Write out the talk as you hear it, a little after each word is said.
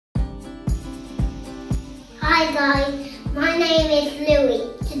Hi guys, my name is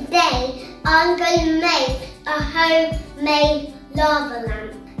Louie. Today I'm going to make a homemade lava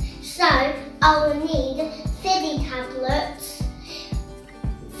lamp. So I will need Fizzy tablets,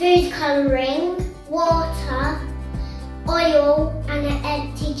 food colouring, water, oil and an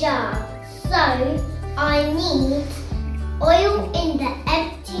empty jar. So I need oil in the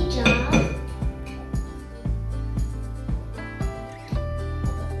empty jar.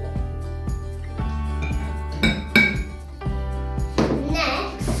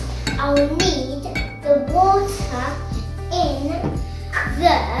 I will need the water in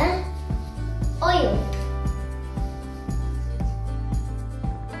the oil.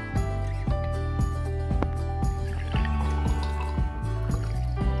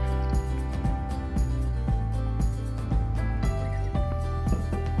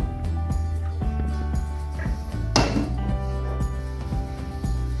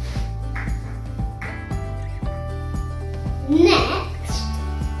 Next,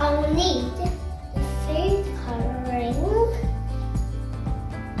 I will need the food colouring,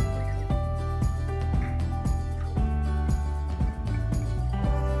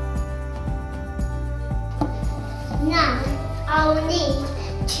 now I will need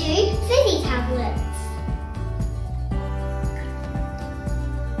 2 Fizzy tablets.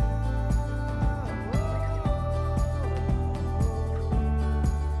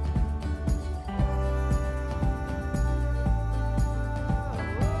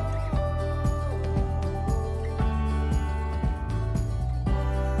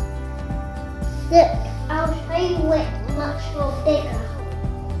 Look, I'll show you it much more bigger.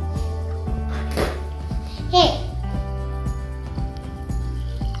 Here.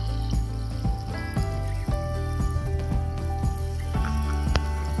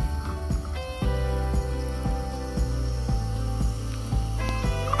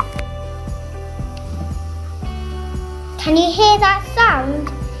 Can you hear that sound?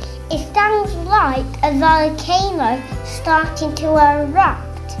 It sounds like a volcano starting to erupt.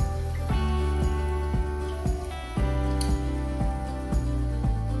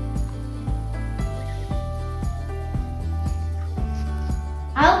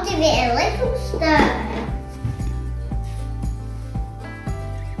 I'll give it a little stir.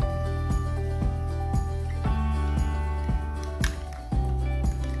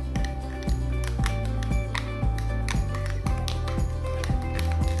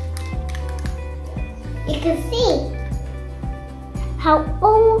 You can see how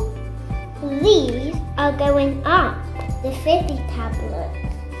all these are going up the Fizzy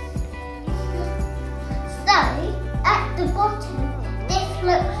tablets. So, at the bottom, this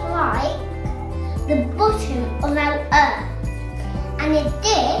looks like the bottom of our Earth, and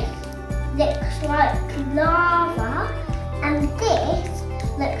this looks like lava, and this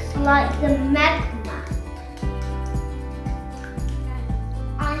looks like the magma.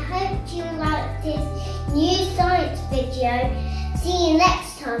 I hope you like this new science video. See you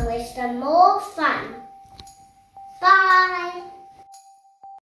next time with some more fun. Bye!